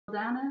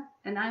Dana,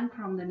 and I'm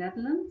from the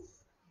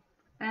Netherlands.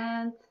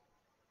 And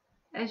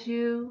as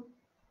you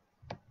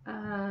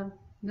uh,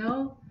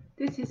 know,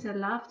 this is a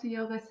laughter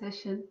yoga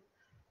session.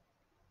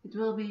 It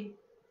will be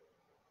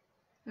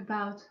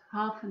about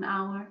half an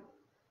hour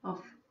of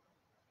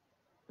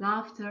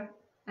laughter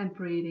and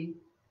breathing.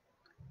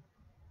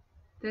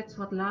 That's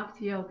what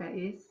laughter yoga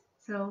is.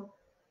 So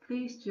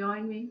please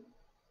join me,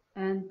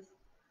 and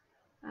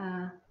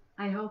uh,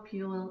 I hope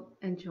you will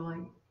enjoy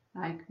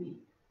like me.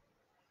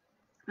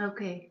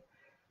 Okay,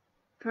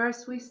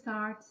 first we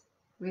start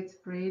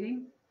with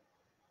breathing.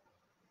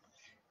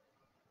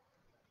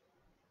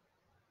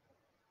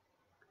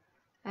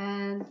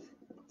 And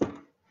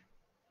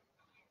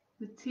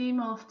the theme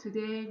of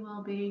today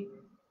will be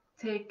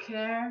take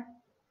care,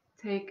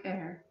 take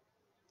air.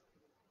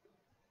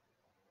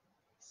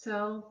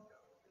 So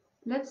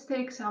let's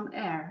take some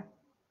air.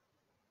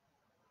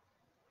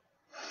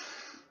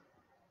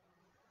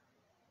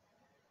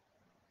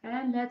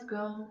 And let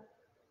go.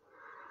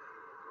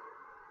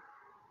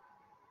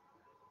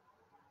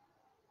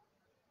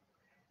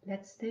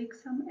 Let's take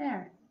some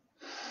air.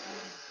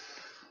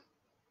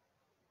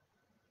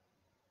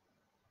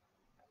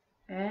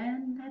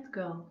 And let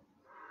go.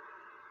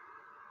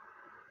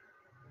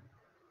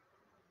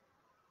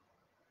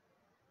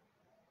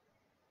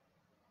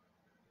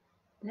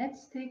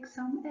 Let's take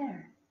some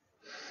air.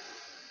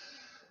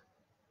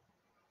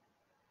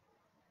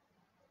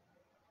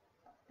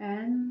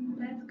 And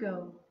let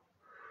go.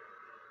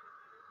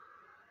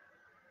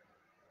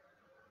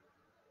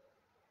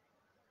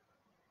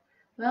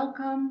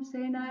 Welcome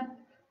Zainab,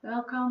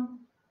 welcome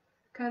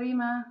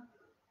Karima.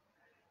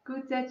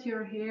 Good that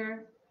you're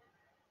here.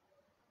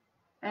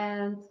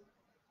 And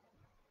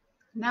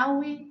now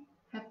we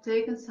have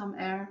taken some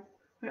air.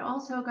 We're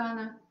also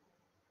gonna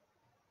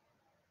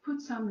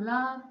put some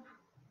love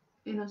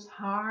in our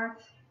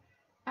heart,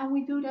 and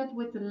we do that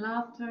with the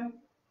laughter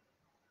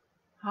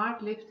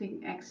heart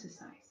lifting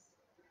exercise.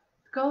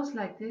 It goes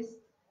like this.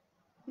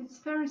 It's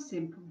very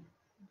simple.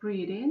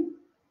 Breathe in,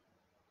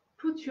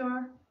 put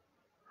your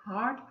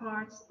hard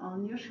parts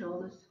on your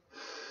shoulders,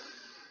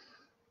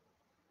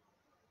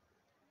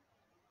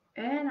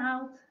 and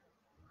out.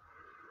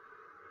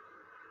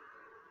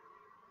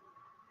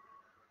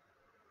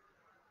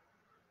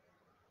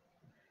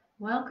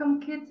 Welcome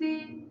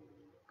Kitty,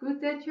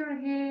 good that you're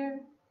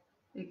here.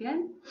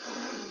 Again.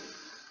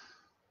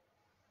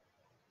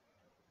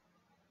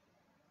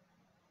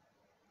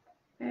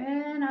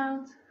 And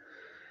out.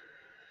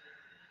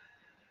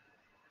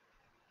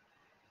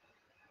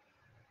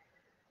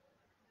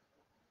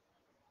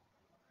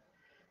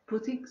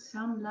 Putting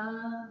some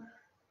love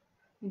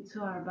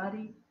into our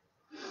body.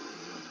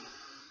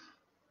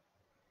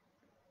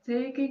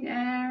 Taking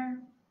air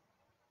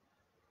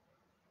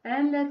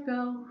and let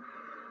go.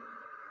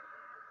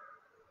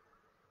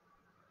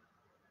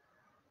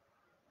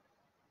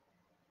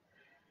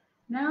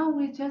 Now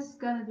we're just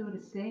gonna do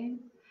the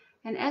same,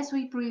 and as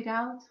we breathe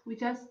out, we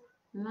just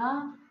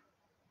laugh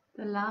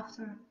the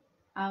laughter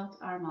out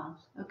our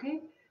mouth.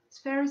 Okay, it's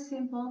very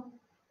simple.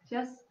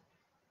 Just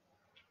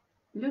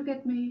look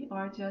at me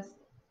or just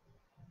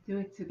do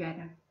it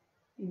together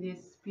in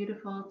this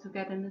beautiful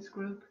togetherness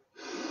group.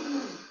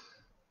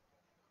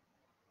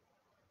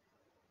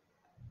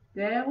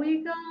 There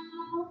we go.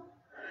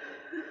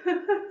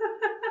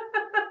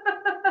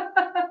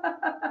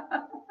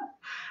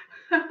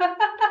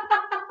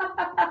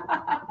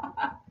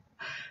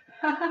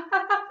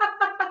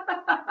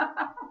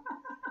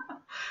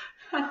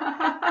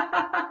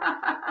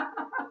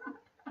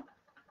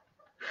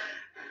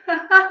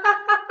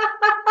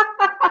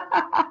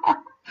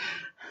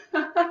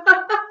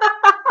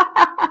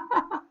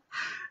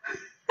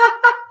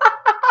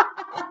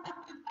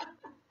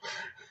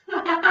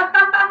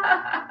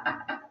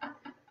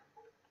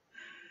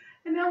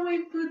 And then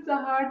we put the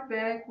heart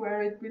back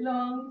where it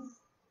belongs.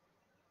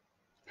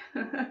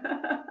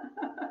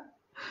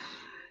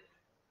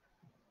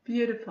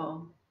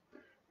 Beautiful.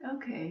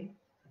 Okay,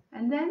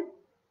 and then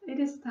it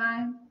is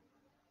time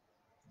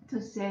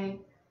to say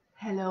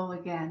hello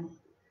again.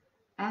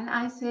 And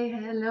I say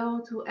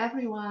hello to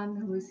everyone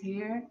who is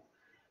here,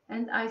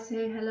 and I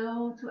say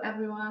hello to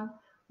everyone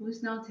who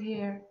is not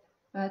here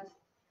but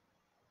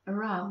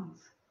around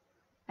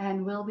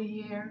and will be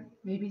here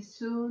maybe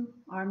soon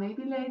or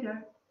maybe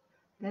later.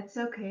 That's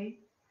okay.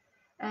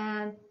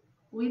 And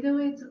we do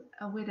it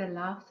with a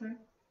laughter,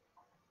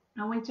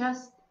 and we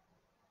just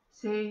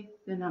say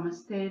the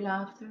namaste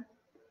laughter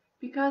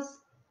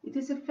because it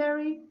is a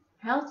very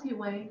healthy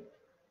way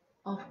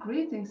of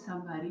greeting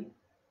somebody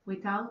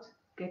without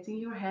getting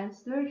your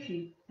hands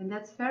dirty, and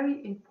that's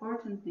very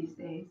important these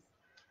days.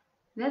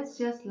 Let's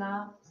just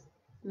laugh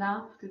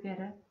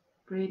together,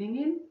 breathing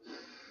in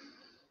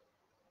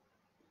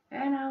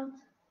and out.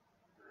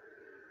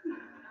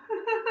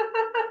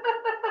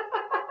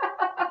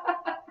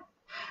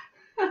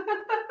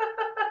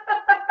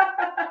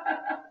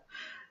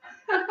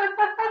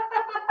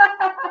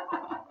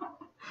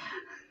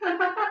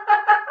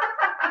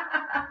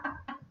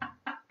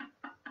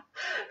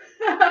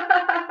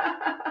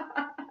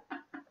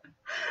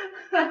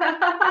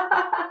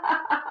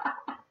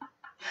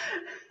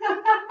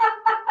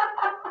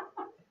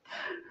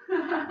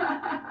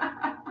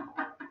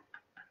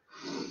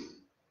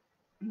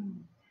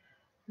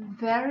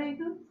 Very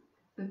good.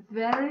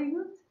 Very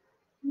good.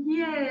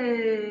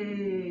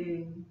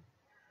 Yay!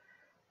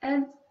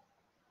 And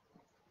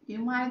you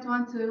might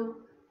want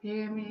to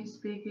hear me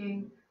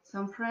speaking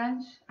some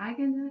French. I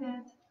can do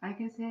that. I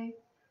can say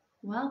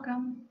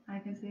welcome. I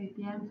can say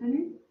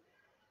bienvenue.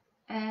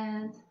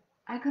 And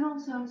I can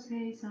also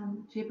say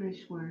some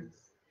gibberish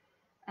words.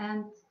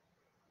 And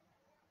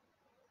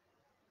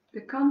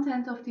the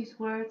content of these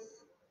words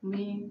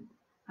mean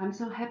I'm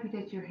so happy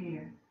that you're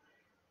here.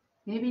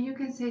 Maybe you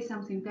can say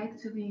something back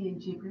to me in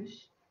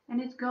gibberish. And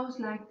it goes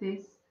like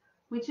this.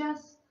 We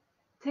just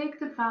take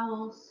the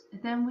vowels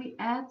and then we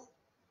add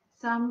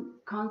some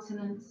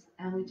consonants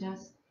and we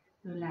just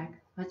do like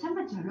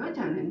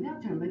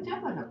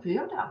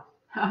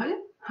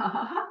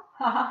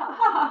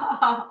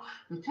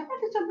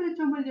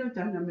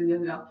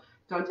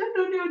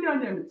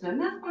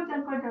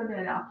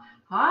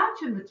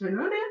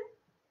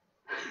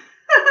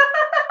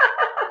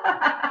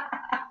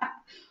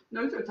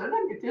nói cho trở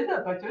thành cái thế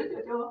là bà chơi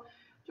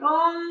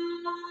cho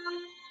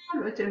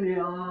nói chuyện này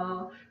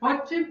bà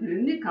chơi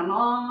đến đi cả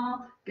nó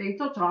cái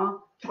cho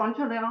chọn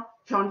cho lên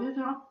chọn để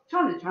chọn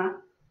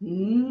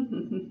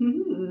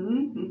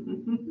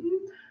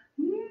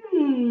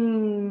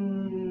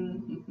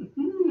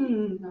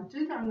nó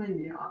chơi thằng này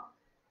nhỉ.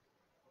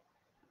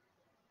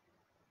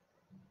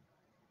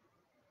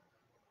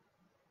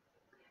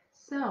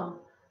 So,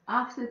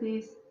 after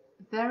this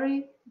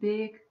very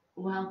big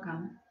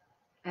welcome,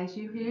 as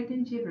you heard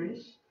in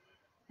gibberish,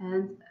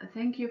 and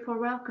thank you for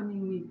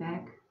welcoming me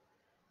back.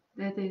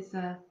 That is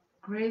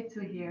great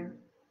to hear.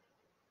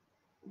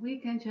 We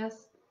can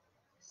just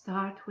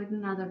start with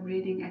another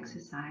reading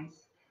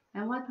exercise.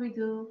 And what we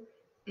do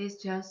is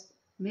just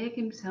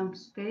making some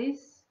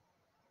space.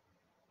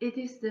 It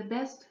is the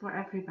best for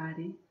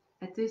everybody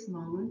at this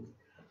moment.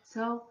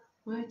 So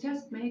we'll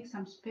just make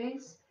some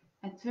space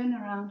and turn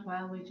around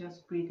while we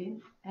just breathe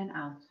in and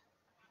out.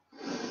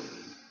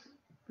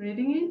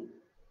 Breathing in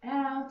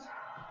and out.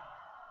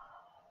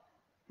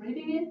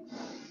 Breathing in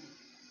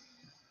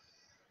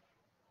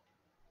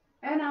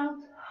and out.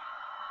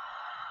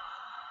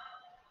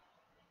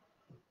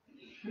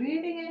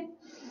 Breathing in.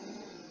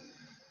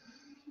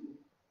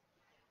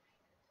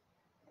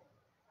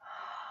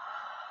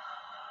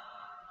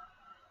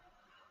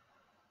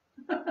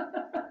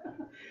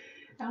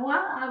 And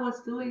while I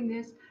was doing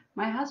this,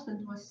 my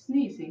husband was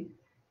sneezing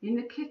in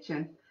the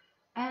kitchen.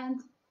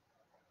 And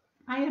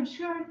I am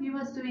sure he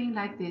was doing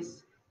like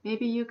this.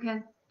 Maybe you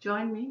can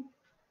join me.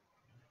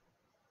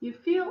 You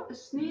feel a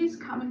sneeze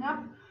coming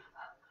up.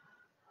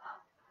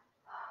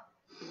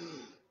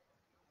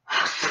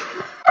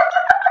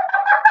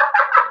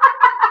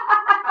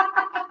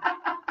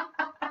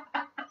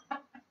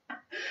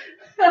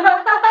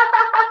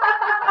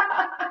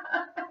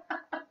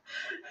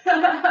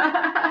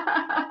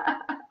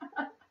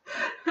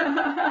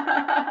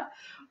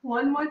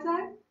 One more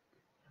time.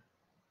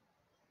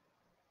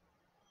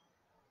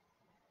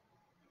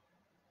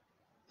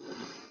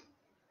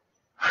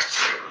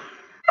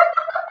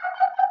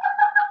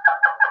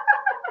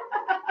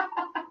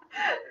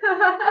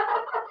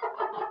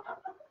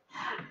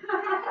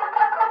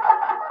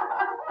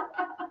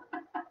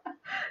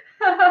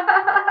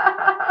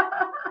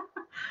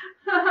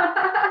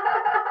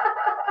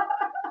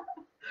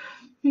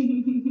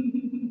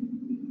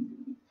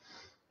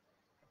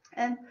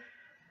 And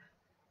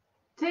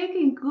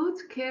taking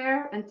good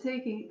care and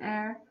taking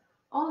air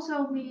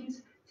also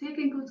means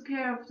taking good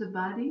care of the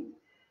body.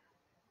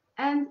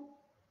 And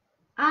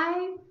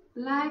I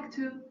like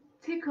to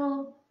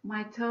tickle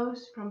my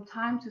toes from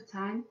time to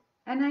time.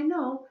 And I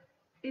know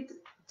it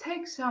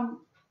takes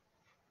some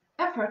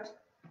effort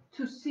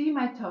to see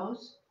my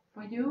toes.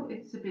 For you,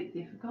 it's a bit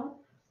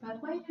difficult.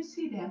 But when you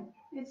see them,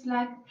 it's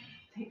like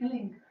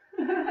tickling.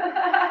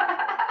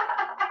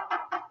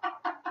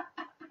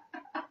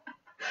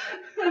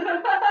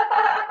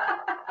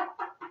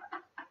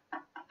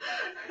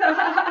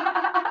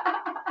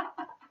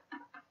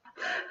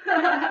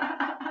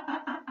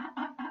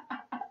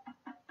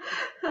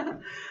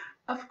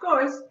 Of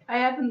course, I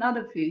have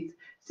another feet.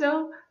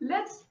 So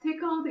let's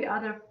tickle the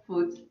other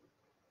foot.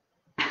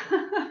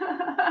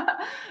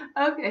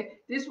 Okay,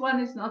 this one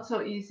is not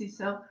so easy.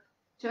 So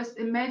just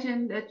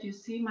imagine that you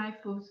see my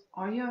foot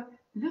or you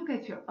look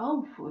at your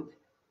own foot.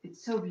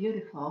 It's so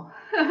beautiful.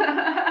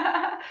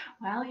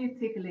 While you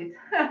tickle it.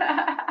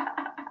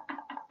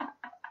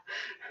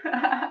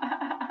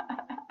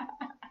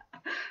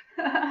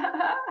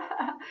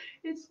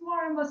 It's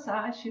more a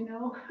massage, you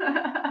know.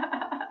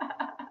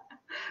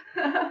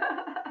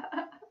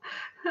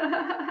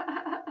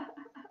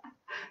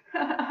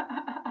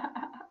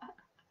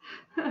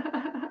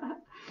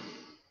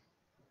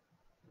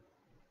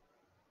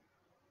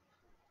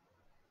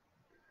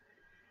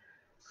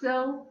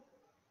 So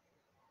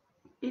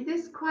it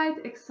is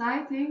quite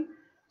exciting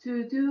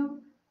to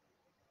do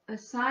a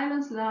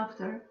silent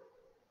laughter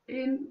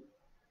in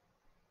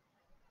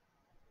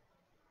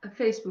a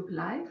Facebook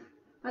Live,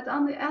 but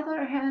on the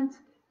other hand,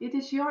 it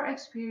is your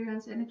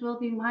experience and it will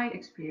be my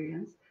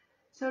experience.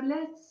 So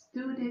let's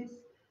do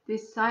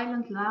this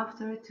silent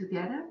laughter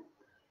together.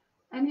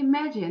 And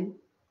imagine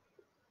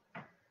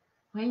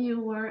when you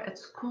were at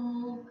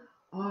school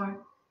or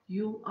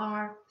you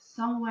are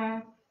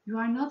somewhere you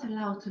are not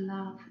allowed to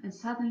laugh and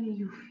suddenly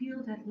you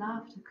feel that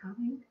laughter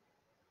coming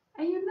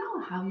and you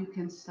know how you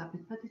can stop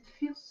it, but it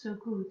feels so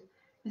good.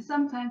 And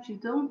sometimes you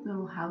don't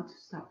know how to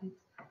stop it.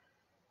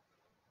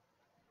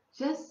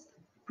 Just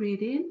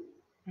breathe in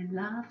and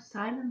laugh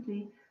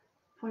silently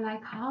for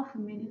like half a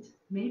minute,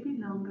 maybe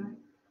longer.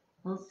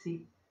 We'll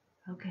see.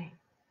 Okay.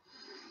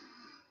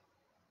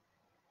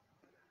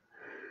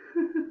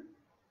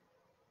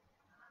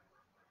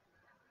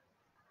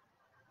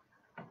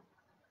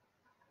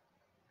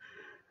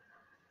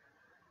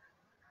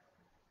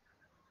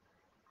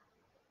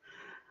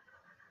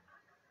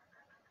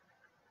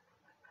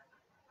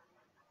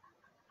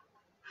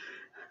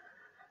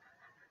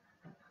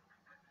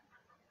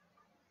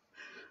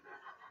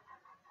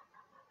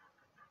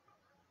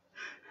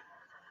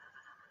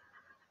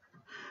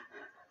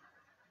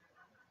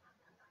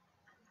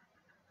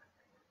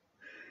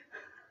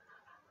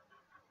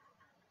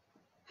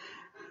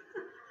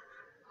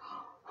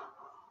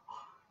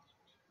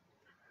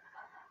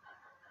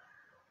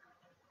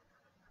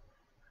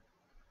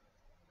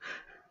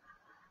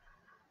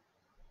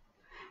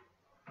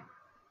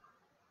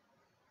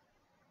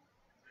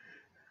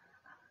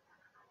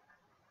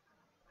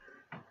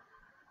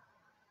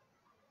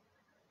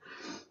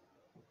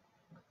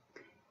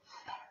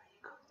 Very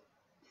good.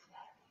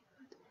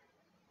 Very good.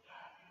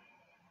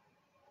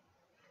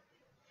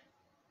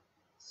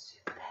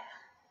 Super.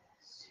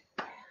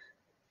 Super.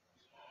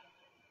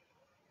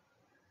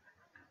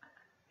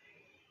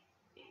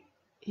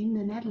 In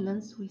the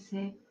Netherlands we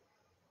say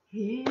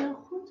heel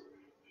goed,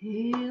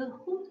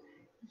 heel goed,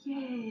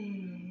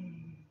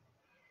 yay.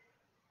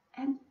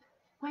 And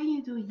when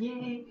you do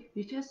yay,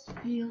 you just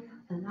feel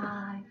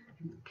alive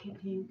and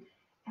kicking,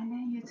 and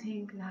then you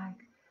think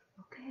like,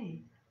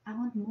 okay, I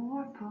want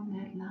more from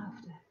that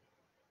laughter.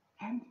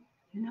 And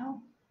you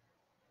know,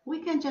 we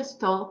can just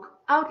talk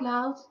out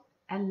loud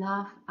and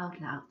laugh out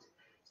loud.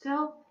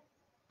 So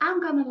I'm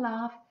gonna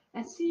laugh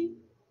and see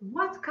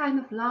what kind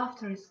of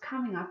laughter is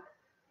coming up.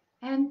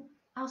 And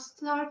I'll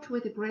start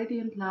with a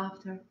gradient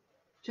laughter,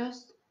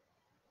 just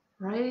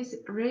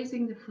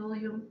raising the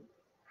volume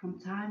from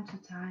time to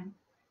time.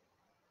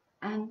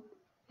 And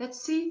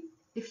let's see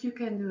if you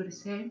can do the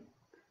same.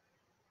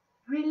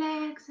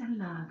 Relax and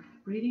laugh.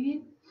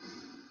 Breathing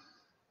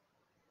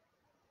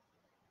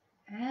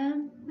in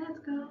and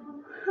let go.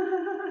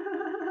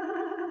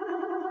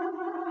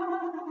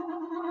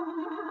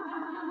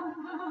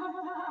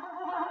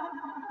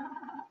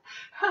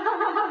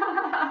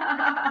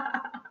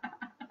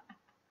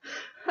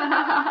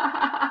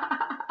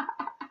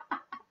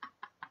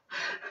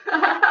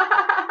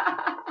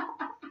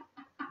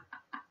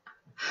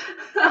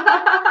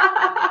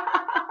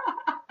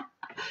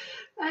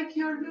 Like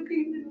you're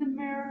looking in the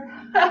mirror.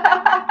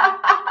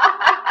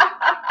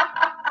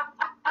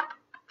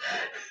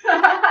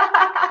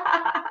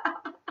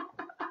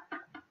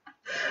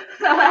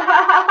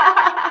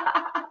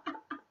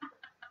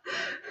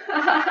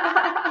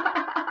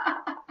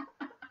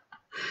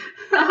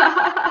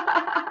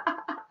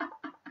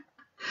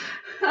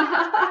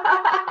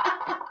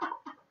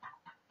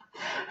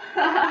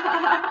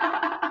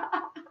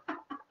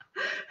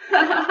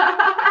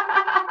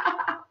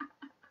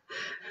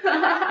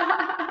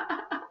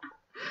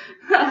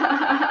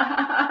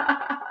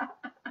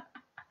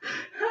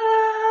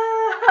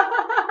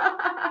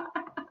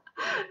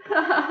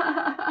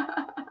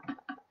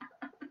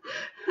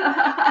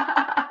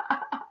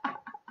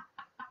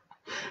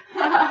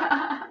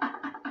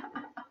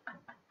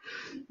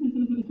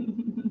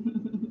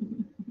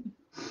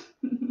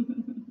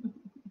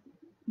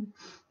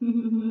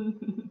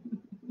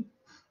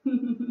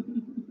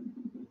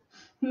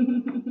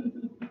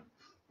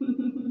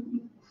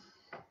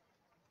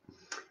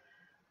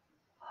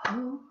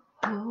 Ho,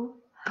 ho,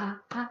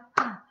 ha, ha,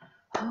 ha.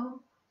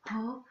 Ho,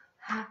 ho,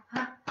 ha,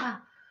 ha,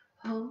 ha.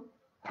 Ho,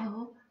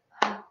 ho,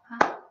 ha,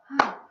 ha,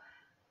 ha.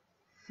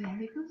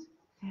 Very good,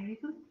 very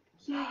good.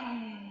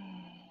 Yay!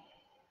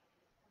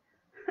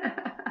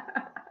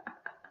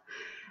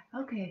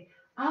 Okay,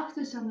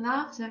 after some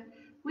laughter,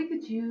 we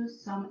could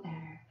use some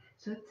air.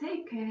 So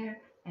take care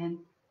and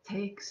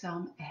take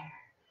some air.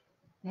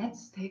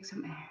 Let's take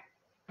some air.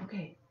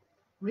 Okay,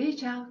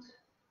 reach out,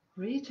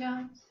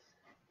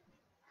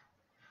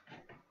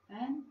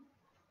 and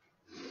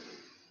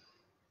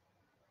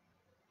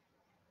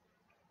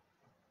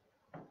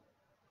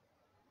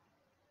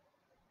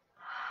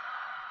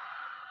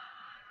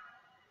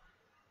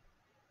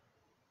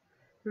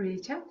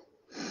reach out.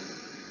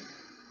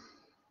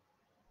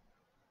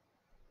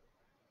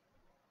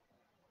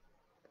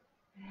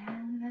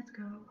 And let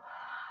go.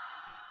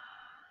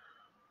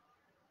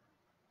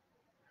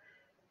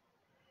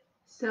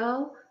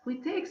 So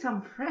we take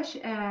some fresh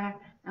air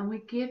and we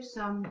give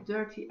some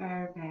dirty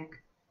air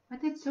back.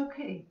 But it's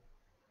okay.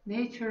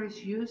 Nature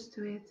is used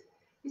to it.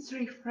 It's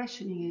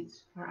refreshing it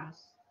for us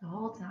the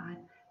whole time.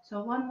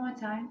 So one more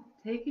time,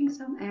 taking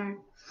some air.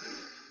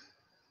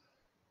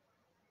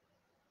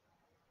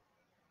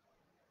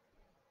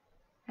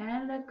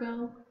 and let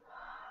go.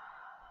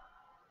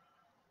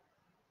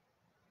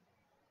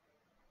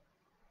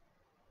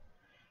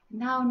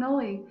 Now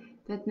knowing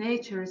that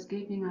nature is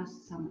giving us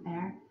some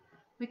air,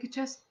 we could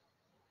just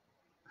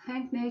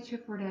thank nature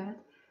for that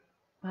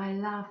by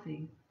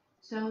laughing.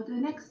 So the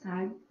next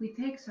time we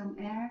take some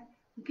air,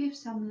 we give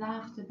some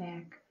laughter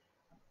back,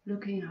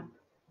 looking up.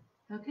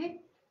 Okay?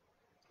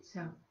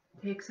 So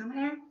take some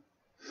air.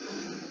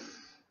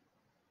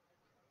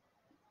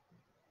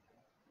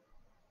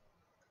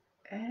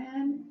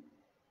 And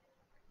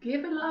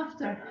give it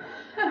laughter.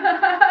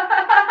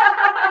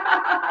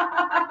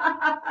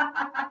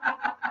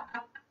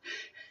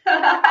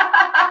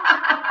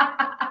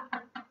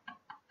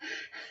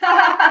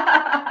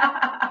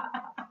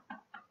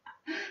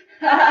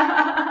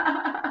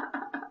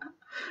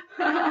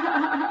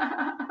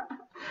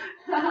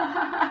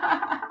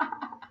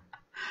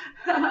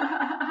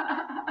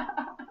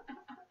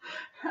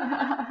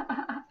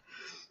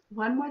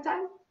 One more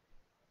time.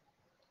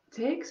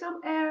 Take some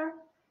air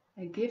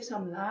and give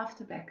some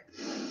laughter back.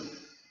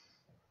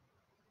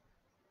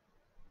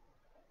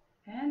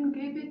 And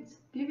give it.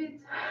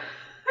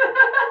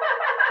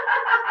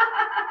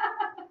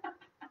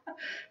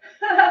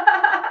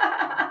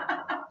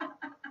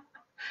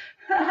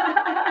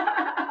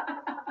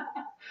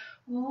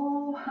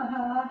 Oh,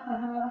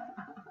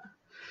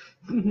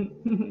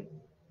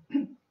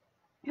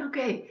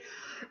 okay.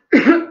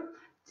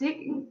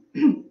 Taking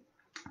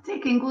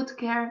taking good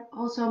care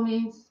also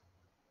means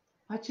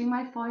watching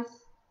my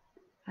voice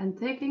and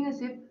taking a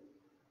sip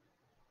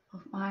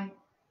of my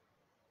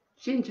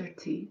ginger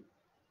tea.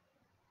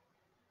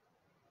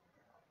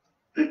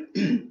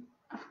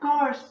 Of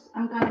course,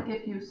 I'm gonna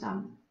give you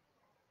some.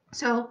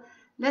 So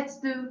let's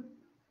do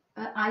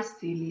iced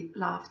tea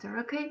laughter,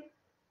 okay?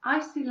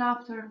 Iced tea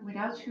laughter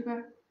without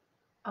sugar,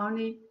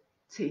 only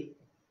tea.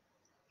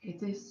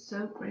 It is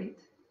so great.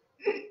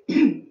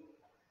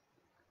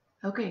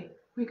 Okay,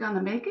 we're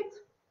gonna make it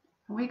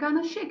and we're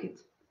gonna shake it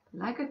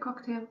like a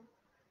cocktail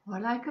or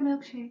like a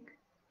milkshake.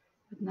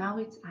 But now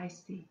it's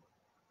iced tea,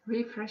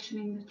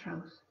 refreshing the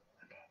throat.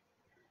 Okay.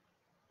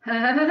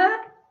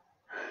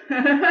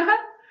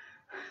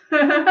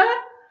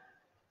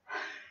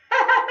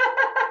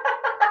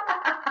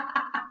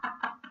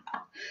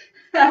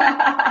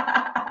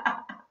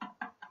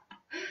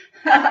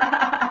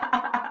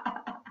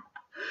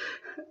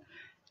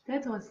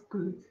 That was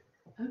good.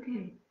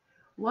 Okay,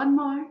 one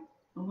more.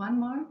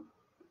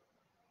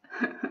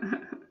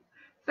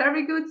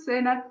 Very good,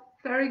 Zeynep.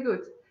 Very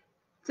good.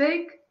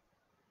 Take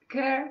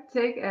care,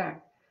 take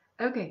air.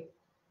 Okay.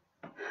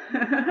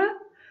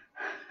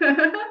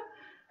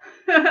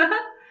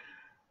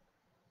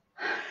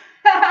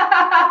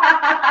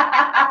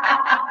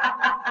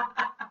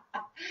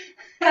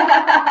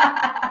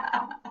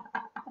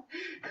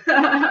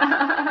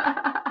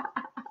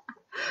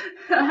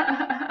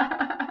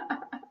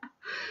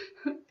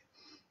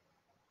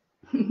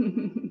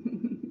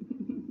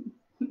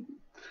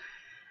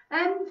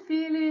 And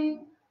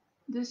feeling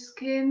the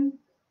skin,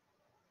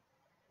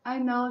 I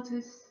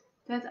noticed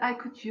that I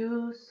could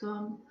use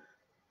some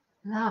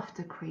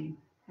laughter cream.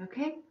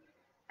 Okay?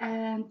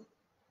 And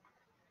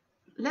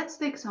let's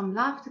take some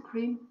laughter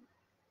cream.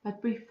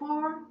 But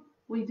before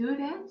we do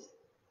that,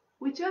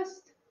 we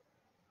just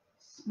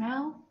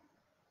smell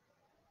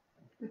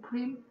the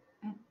cream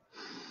and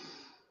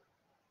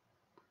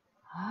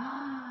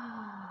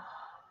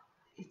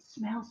it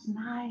smells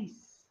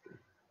nice.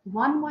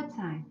 One more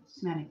time,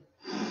 smell it.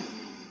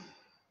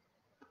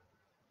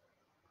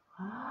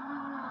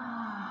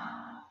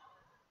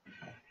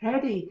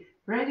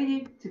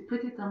 Ready to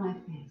put it on my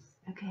face.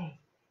 Okay,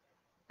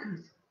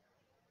 good.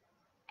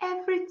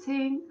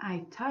 Everything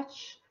I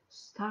touch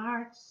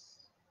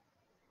starts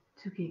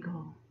to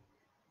giggle.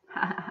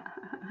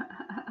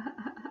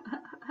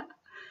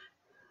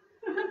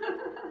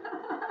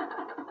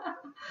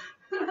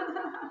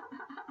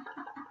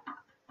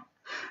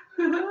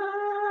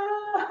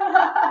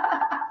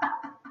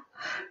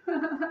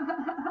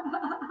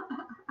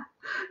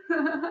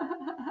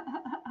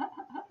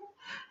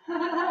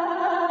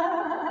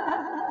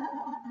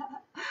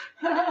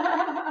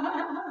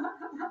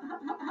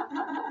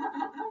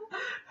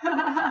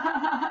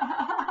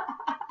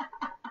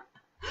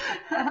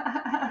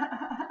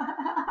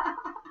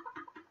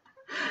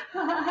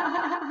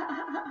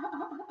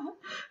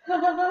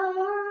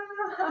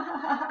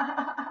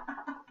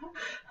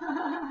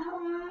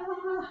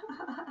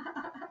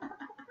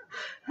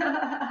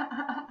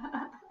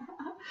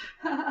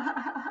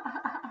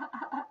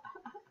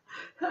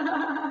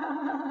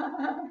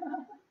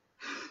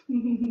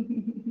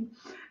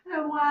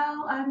 And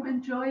while I'm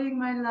enjoying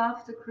my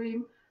laughter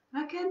cream,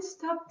 I can't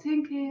stop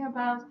thinking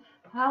about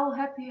how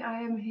happy I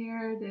am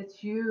here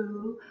that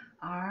you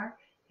are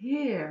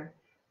here.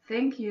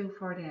 Thank you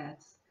for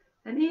that.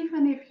 And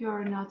even if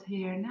you're not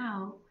here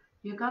now,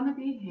 you're gonna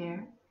be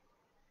here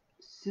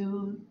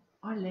soon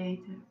or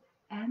later.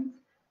 And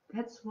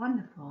that's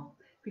wonderful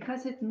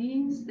because it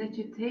means that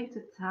you take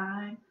the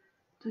time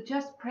to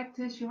just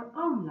practice your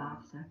own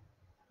laughter.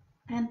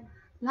 And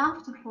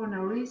laughter for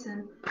no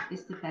reason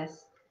is the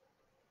best.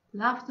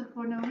 laughter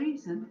for no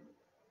reason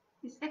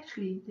is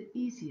actually the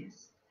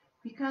easiest,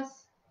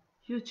 because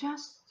you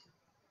just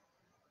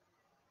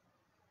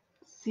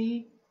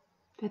see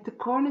that the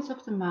corners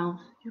of the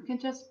mouth you can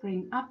just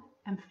bring up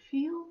and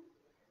feel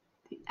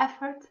the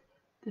effort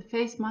the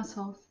face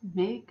muscles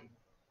make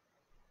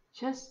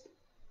just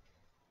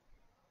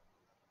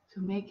to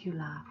make you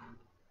laugh.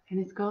 And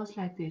it goes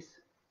like this: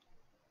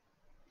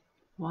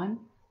 1,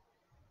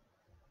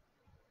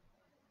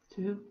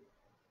 2,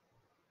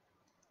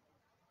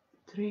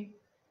 3,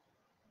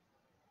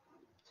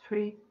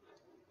 3.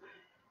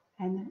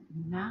 And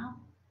now,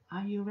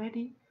 are you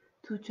ready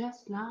to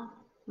just laugh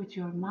with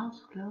your mouth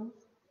closed?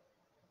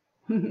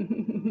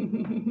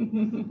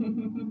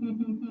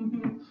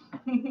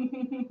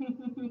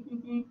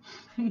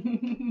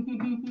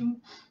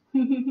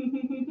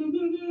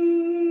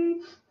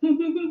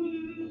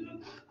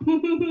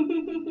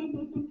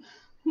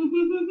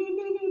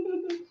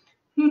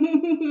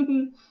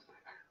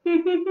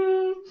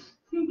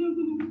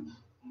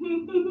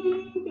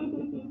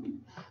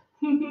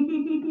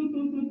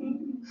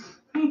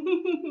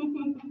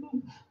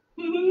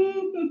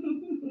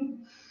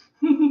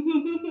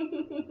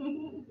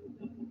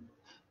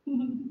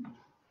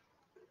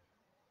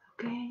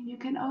 Okay, you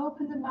can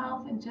open the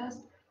mouth and just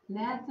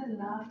let the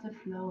laughter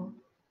flow.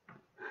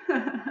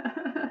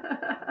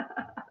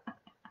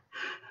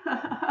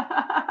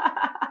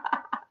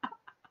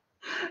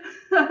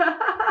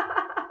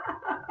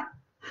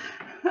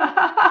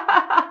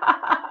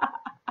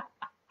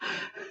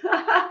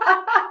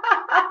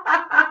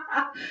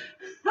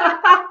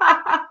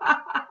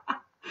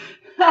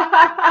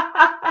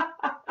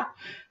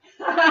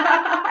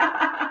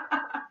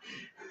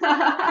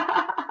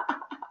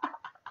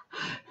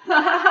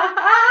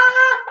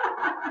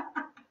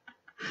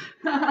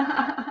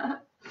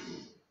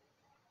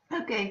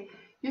 Okay,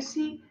 you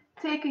see,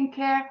 taking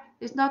care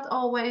is not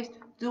always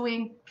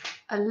doing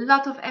a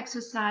lot of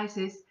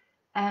exercises,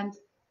 and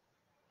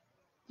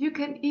you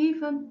can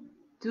even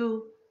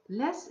do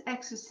less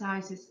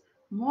exercises,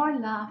 more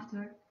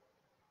laughter,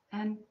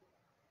 and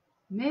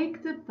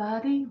make the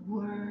body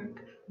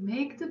work,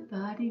 make the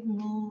body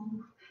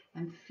move,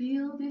 and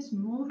feel this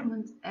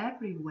movement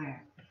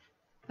everywhere.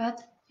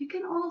 But you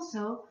can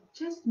also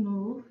just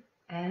move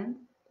and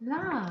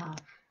laugh.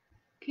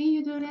 Can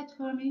you do that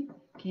for me?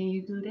 Can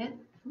you do that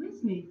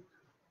with me?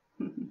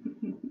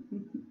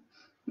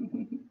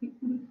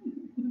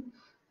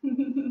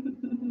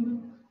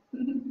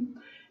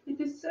 It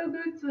is so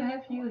good to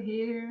have you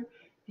here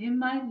in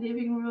my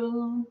living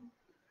room.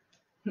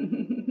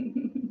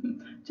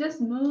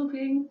 Just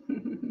moving.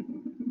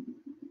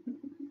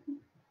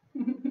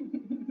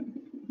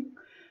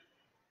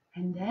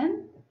 And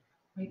then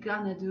we're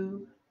gonna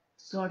do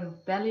sort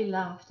of belly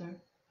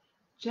laughter.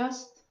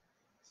 Just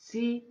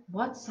see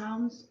what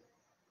sounds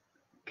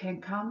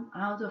can come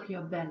out of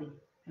your belly.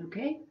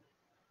 Okay?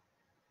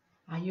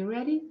 Are you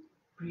ready?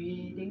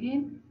 Breathing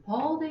in,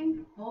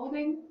 holding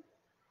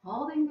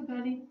the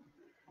belly,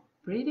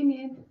 breathing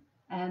in,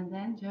 and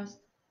then just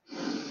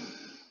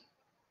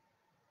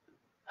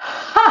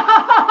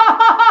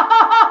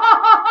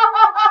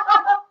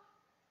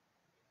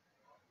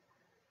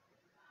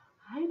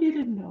I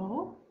didn't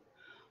know.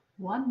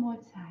 One more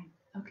time.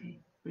 Okay,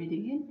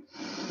 breathing in.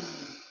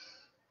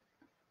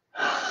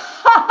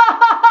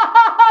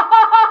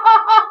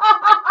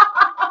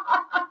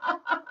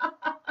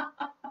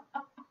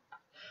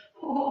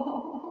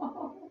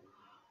 Oh,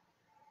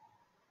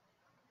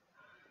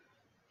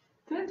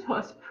 that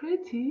was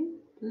pretty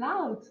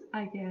loud,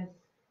 I guess.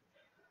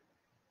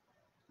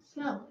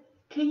 So,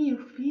 can you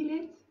feel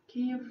it?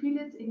 Can you feel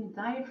it in the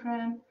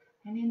diaphragm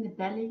and in the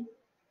belly,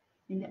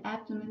 in the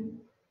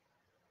abdomen?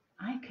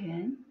 I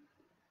can.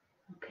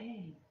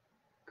 Okay,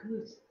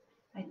 good.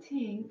 I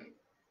think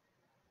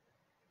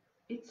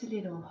it's a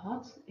little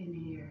hot in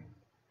here,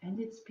 and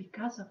it's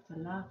because of the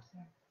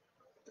laughter.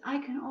 But I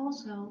can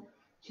also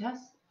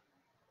just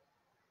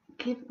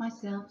give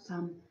myself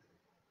some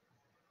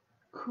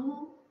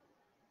cool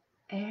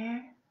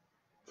air,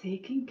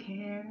 taking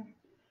care,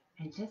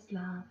 and just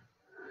laugh.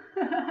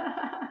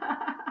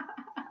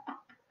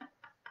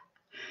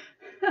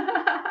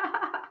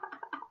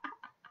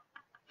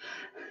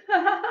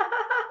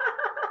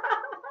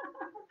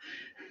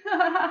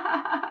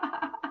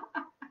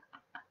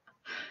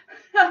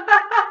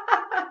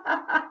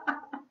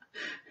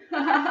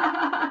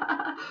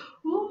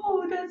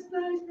 Ooh, that's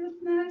nice,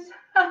 that's nice.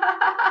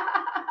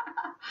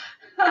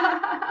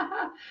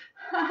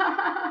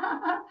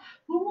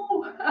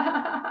 Ooh.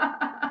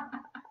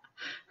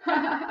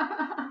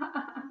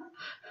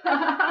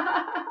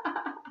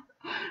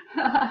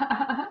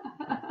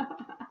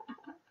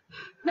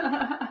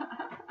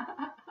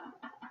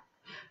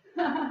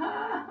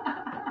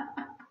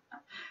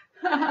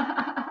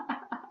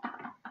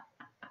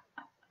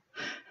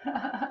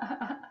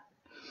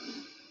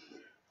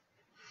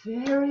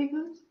 Very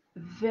good,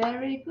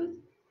 very good.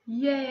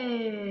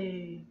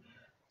 Yay!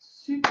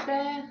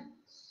 Super,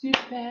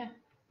 super,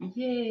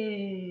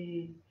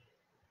 yay!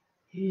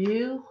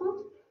 Heel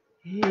goed,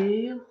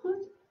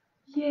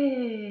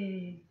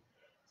 yay!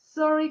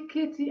 Sorry,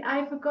 Kitty,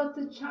 I forgot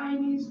the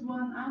Chinese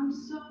one. I'm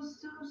so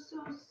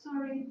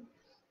sorry.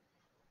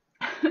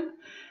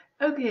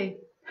 Okay.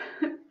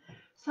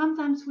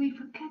 Sometimes we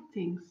forget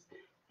things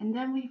and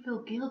then we feel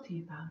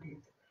guilty about it.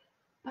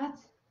 But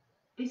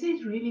is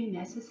it really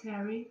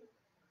necessary?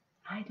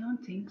 I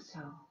don't think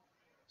so.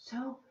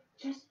 So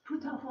just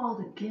put off all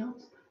the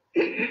guilt.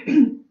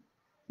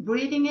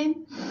 Breathing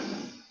in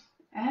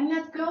and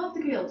let go of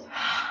the guilt.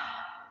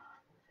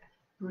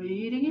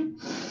 Breathing in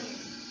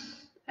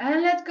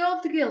and let go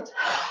of the guilt.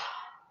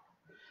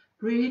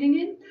 Breathing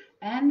in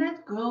and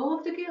let go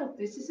of the guilt.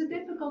 This is a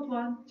difficult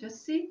one.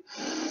 Just see.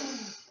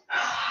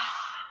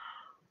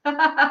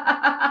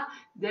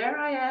 There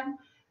I am.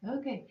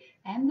 Okay,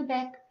 and the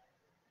back.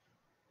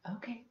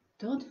 Okay,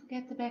 don't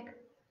forget the back.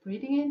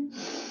 Breathing in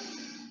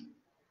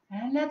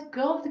and let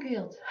go of the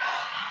guilt.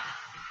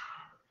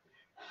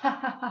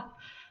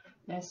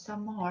 There's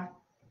some more.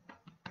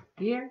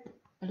 Here,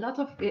 a lot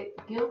of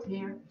guilt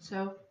here.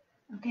 So,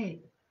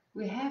 okay,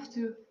 we have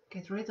to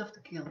get rid of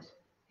the guilt.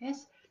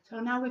 Yes? So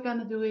now we're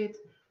gonna do it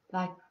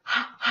like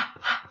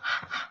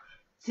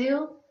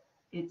till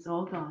it's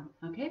all gone.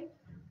 Okay?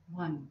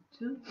 1,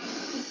 2.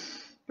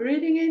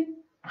 Breathing in.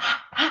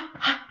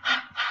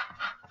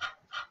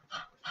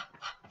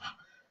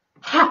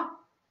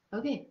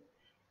 Okay,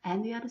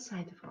 and the other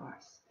side, of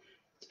course.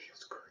 It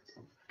feels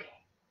good.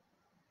 Okay,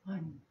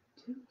 1,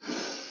 2.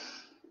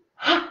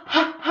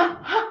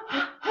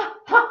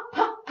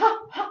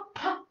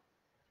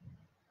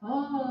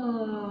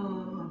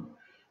 Oh,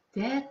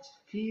 that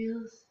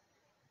feels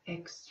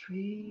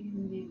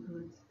extremely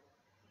good.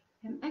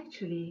 And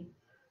actually,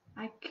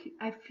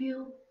 I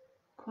feel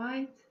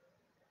quite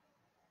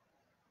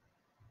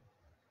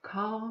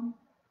calm,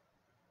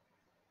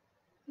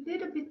 a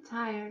little bit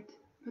tired,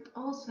 but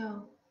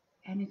also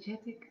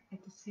energetic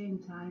at the same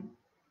time.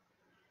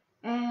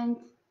 And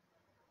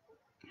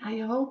I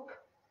hope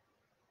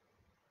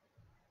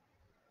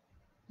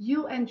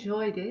you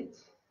enjoyed it.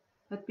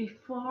 But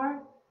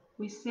before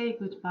we say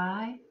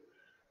goodbye,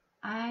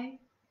 I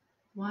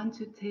want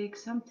to take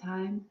some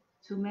time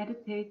to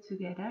meditate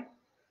together,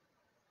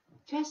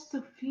 just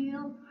to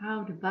feel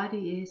how the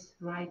body is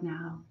right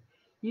now.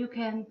 You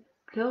can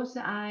close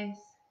the eyes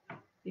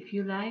if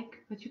you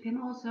like, but you can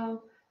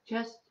also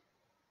just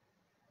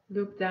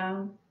look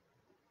down,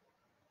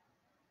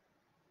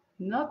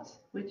 not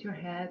with your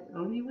head,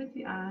 only with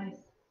the eyes.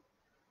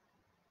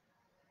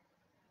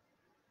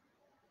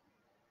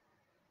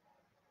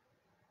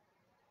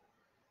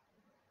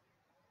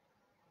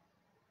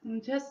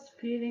 And just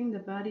feeling the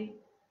body,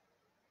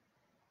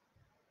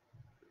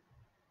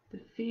 the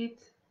feet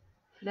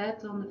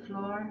flat on the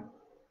floor,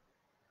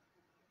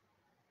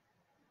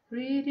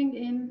 breathing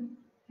in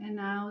and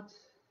out,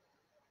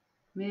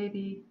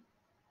 maybe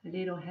a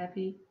little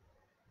heavy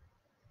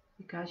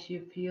because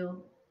you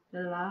feel the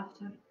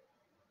laughter,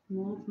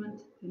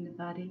 movement in the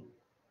body,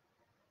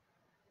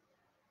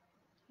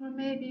 or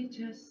maybe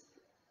just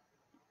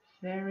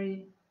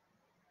very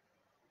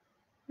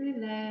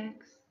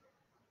relaxed,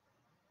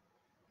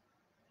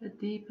 a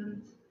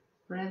deepened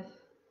breath.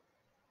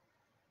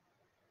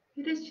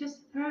 It is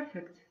just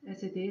perfect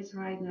as it is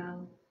right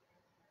now.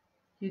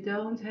 You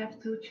don't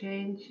have to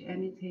change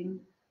anything,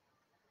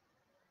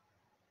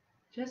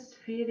 just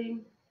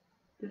feeling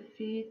the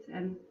feet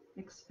and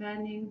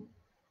expanding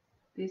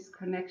this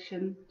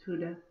connection to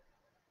the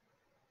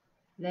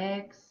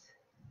legs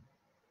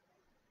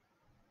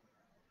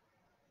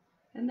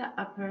and the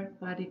upper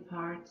body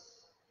parts,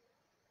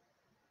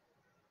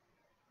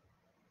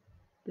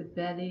 the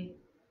belly,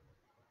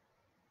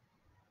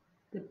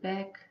 the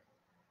back,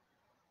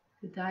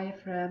 the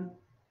diaphragm,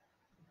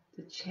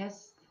 the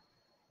chest.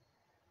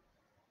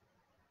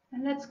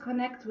 And let's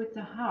connect with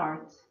the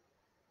heart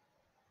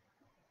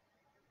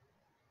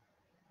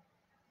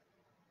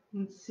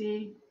and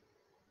see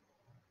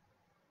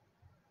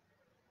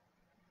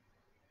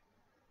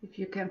if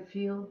you can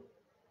feel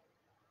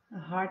a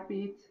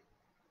heartbeat.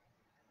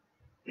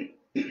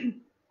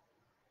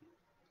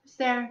 Is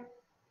there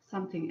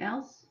something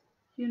else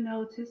you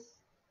notice?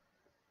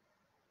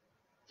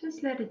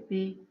 Just let it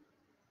be.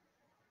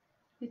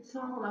 It's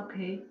all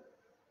okay.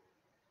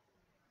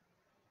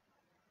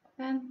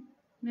 And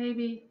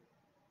maybe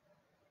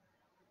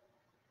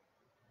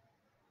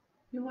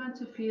you want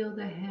to feel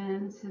the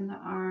hands and the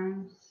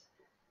arms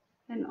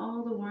and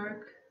all the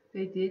work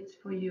they did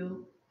for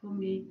you, for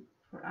me,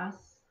 for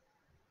us.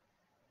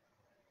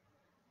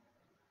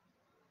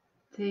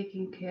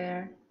 Taking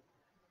care,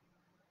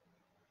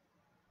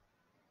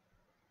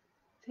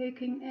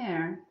 taking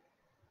air,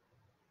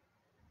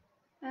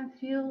 and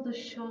feel the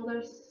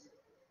shoulders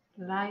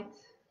light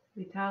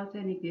without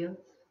any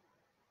guilt.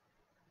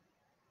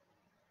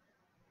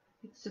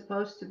 It's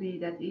supposed to be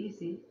that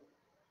easy,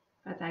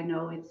 but I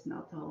know it's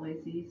not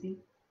always easy.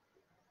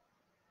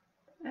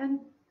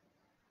 And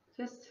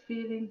just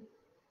feeling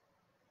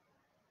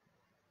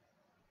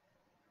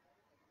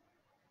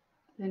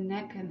the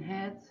neck and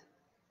head,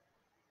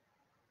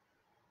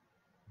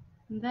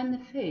 and then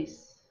the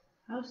face.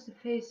 How's the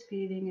face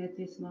feeling at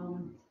this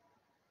moment?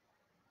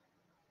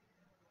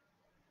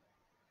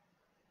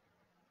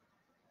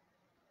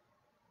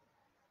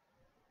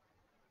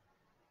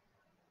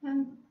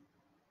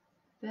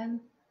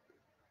 Then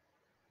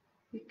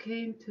we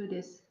came to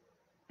this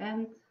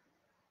end,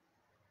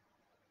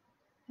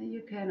 and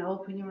you can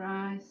open your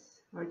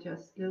eyes or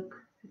just look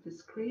at the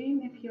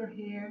screen if you're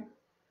here.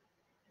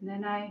 And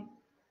then I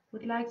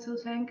would like to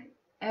thank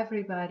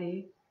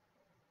everybody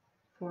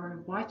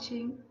for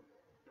watching,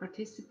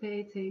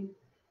 participating,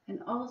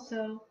 and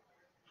also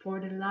for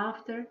the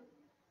laughter.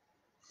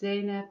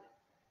 Zeynep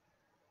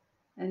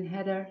and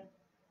Heather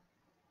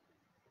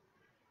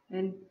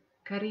and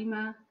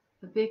Karima,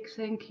 a big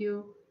thank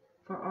you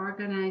for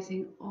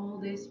organizing all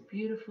these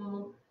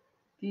beautiful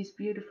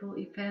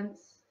events,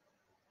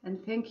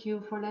 and thank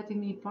you for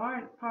letting me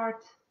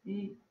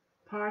be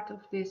part of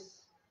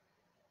this.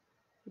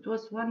 It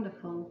was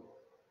wonderful.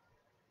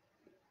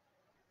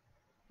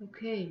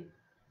 Okay,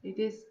 it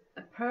is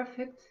a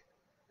perfect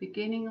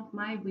beginning of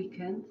my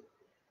weekend,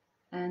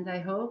 and I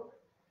hope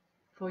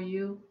for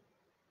you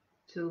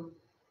too.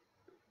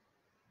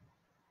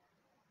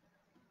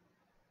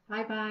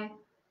 Bye bye.